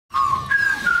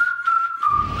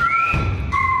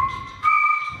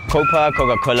Copa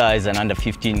Coca-Cola is an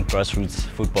under-15 grassroots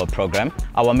football program.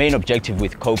 Our main objective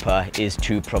with Copa is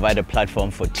to provide a platform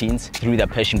for teens through their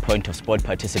passion point of sport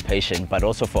participation, but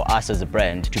also for us as a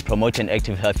brand to promote an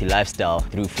active, healthy lifestyle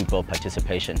through football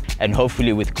participation. And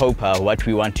hopefully with Copa, what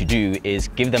we want to do is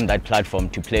give them that platform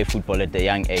to play football at a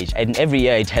young age. And every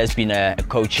year it has been a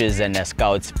coaches and a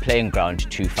scouts playing ground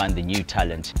to find the new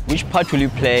talent. Which part will you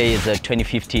play is a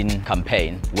 2015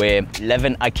 campaign where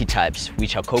 11 archetypes,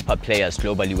 which are Copa players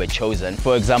globally, were chosen.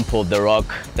 For example, The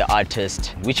Rock, the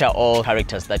artist, which are all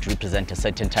characters that represent a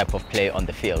certain type of play on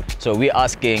the field. So we're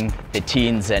asking the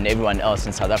teens and everyone else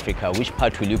in South Africa, which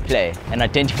part will you play? And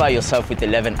identify yourself with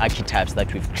 11 archetypes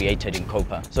that we've created in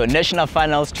Copa. So National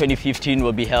Finals 2015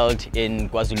 will be held in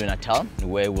KwaZulu-Natal,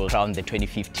 where we'll crown the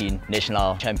 2015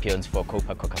 national champions for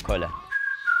Copa Coca-Cola.